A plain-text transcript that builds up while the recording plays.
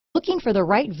Looking for the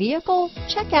right vehicle?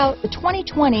 Check out the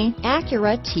 2020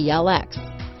 Acura TLX.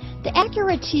 The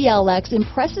Acura TLX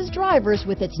impresses drivers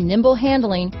with its nimble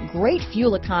handling, great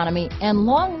fuel economy, and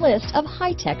long list of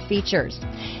high-tech features.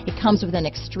 It comes with an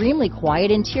extremely quiet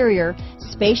interior,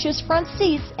 spacious front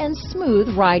seats, and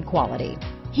smooth ride quality.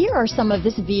 Here are some of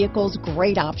this vehicle's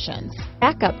great options: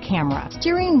 backup camera,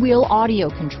 steering wheel audio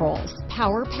controls,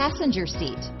 power passenger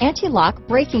seat, anti-lock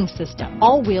braking system,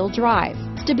 all-wheel drive,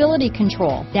 stability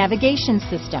control, navigation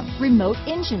system, remote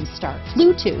engine start,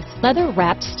 Bluetooth,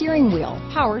 leather-wrapped steering wheel,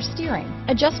 power steering,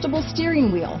 adjustable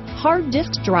steering wheel, hard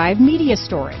disk drive media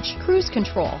storage, cruise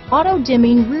control,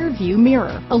 auto-dimming rear view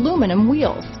mirror, aluminum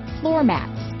wheels, floor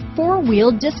mats,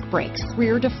 four-wheel disc brakes,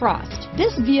 rear defrost.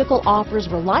 This vehicle offers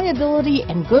reliability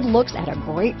and good looks at a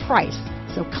great price.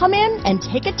 So come in and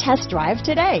take a test drive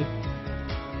today.